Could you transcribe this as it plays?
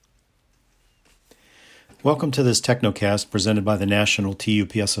Welcome to this TechnoCast presented by the National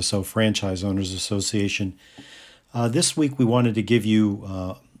TUPSSO Franchise Owners Association. This week we wanted to give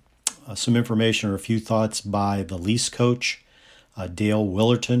you some information or a few thoughts by the Lease Coach, Dale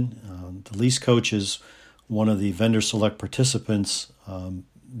Willerton. The Lease Coach is one of the vendor select participants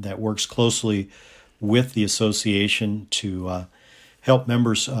that works closely with the association to help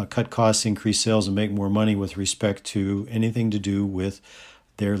members cut costs, increase sales, and make more money with respect to anything to do with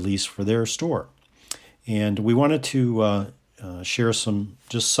their lease for their store. And we wanted to share some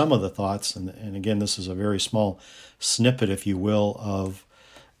of the thoughts, and again, this is a very small snippet, if you will, of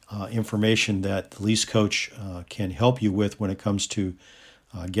information that the Lease Coach can help you with when it comes to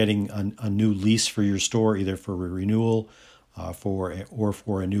getting a new lease for your store, either for a renewal or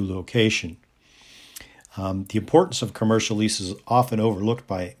for a new location. The importance of commercial leases is often overlooked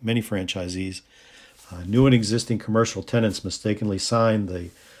by many franchisees. New and existing commercial tenants mistakenly sign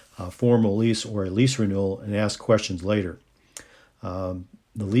the formal lease or a lease renewal and ask questions later. The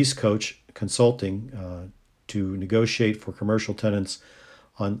Lease Coach consulting to negotiate for commercial tenants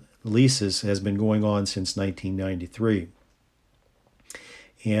on leases has been going on since 1993.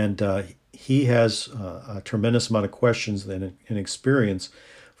 And he has a tremendous amount of questions and experience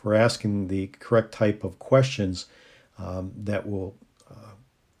for asking the correct type of questions that will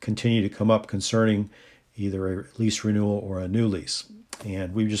continue to come up concerning either a lease renewal or a new lease.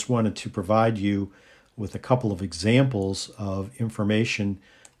 And we just wanted to provide you with a couple of examples of information,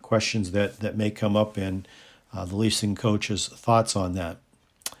 questions that may come up, and the leasing coach's thoughts on that.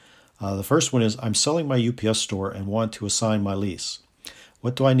 The first one is, I'm selling my UPS store and want to assign my lease.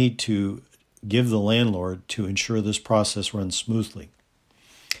 What do I need to give the landlord to ensure this process runs smoothly?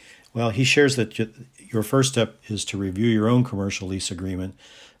 Well, he shares that your first step is to review your own commercial lease agreement.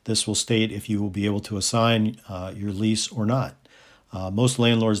 This will state if you will be able to assign your lease or not. Most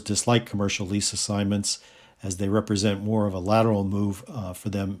landlords dislike commercial lease assignments as they represent more of a lateral move for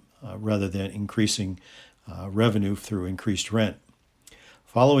them rather than increasing revenue through increased rent.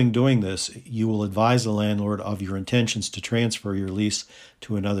 Following doing this, you will advise the landlord of your intentions to transfer your lease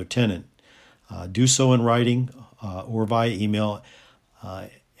to another tenant. Do so in writing or via email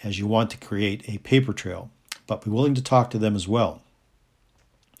as you want to create a paper trail, but be willing to talk to them as well.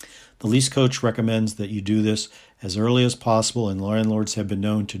 The Lease Coach recommends that you do this as early as possible, and landlords have been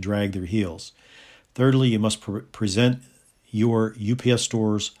known to drag their heels. Thirdly, you must present your UPS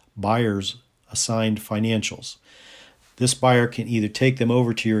store's buyer's assigned financials. This buyer can either take them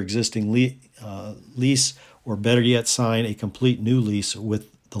over to your existing lease or, better yet, sign a complete new lease with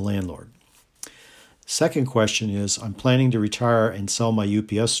the landlord. Second question is, I'm planning to retire and sell my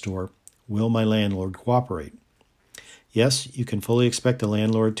UPS store. Will my landlord cooperate? Yes, you can fully expect the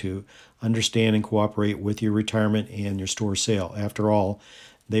landlord to understand and cooperate with your retirement and your store sale. After all,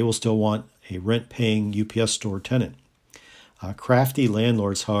 they will still want a rent-paying UPS store tenant. Crafty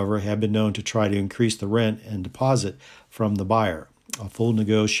landlords, however, have been known to try to increase the rent and deposit from the buyer. A full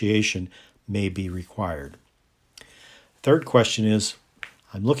negotiation may be required. Third question is,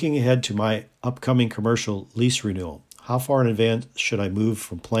 I'm looking ahead to my upcoming commercial lease renewal. How far in advance should I move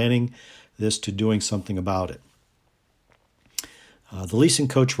from planning this to doing something about it? The leasing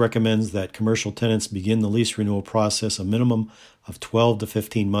coach recommends that commercial tenants begin the lease renewal process a minimum of 12 to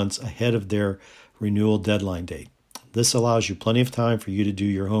 15 months ahead of their renewal deadline date. This allows you plenty of time for you to do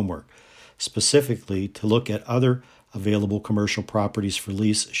your homework, specifically to look at other available commercial properties for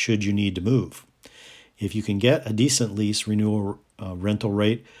lease should you need to move. If you can get a decent lease renewal rental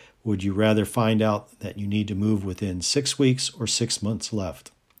rate, would you rather find out that you need to move within 6 weeks or 6 months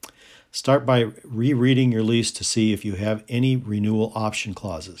left? Start by rereading your lease to see if you have any renewal option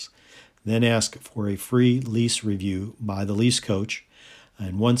clauses. Then ask for a free lease review by the lease coach.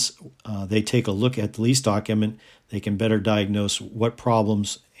 And once they take a look at the lease document, they can better diagnose what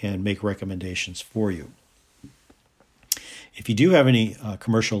problems and make recommendations for you. If you do have any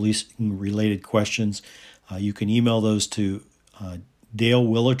commercial leasing related questions, you can email those to Dale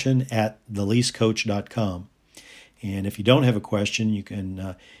Willerton at theleasecoach.com. And if you don't have a question, you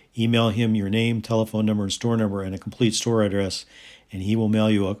can email him your name, telephone number, and store number, and a complete store address, and he will mail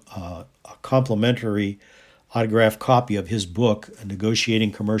you a complimentary autographed copy of his book,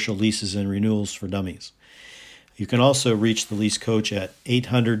 Negotiating Commercial Leases and Renewals for Dummies. You can also reach the Lease Coach at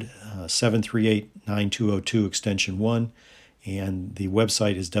 800-738-9202, extension 1, and the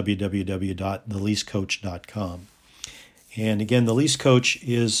website is www.theleasecoach.com. And again, the Lease Coach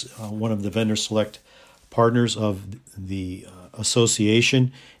is one of the vendor select partners of the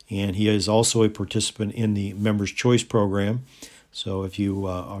association, and he is also a participant in the Members' Choice program. So if you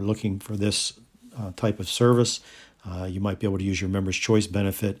are looking for this type of service, you might be able to use your Members Choice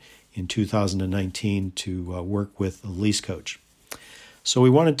benefit in 2019 to work with a lease coach. So we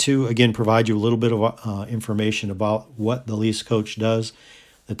wanted to, again, provide you a little bit of information about what the lease coach does,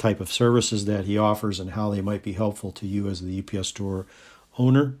 the type of services that he offers, and how they might be helpful to you as the UPS Store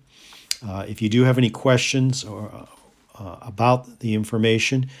owner. If you do have any questions or about the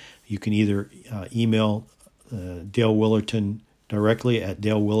information, you can either email Dale Willerton directly at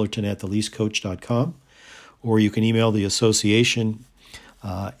dalewillerton@theleasecoach.com, or you can email the association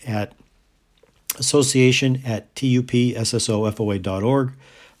at association@tupssofoa.org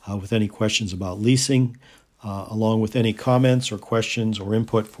with any questions about leasing, along with any comments or questions or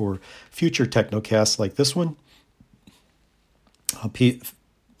input for future TechnoCasts like this one.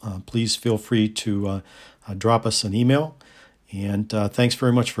 Please feel free to drop us an email. And thanks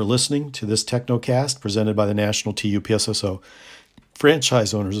very much for listening to this TechnoCast presented by the National TUPSSO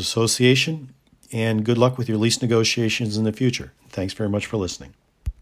Franchise Owners Association. And good luck with your lease negotiations in the future. Thanks very much for listening.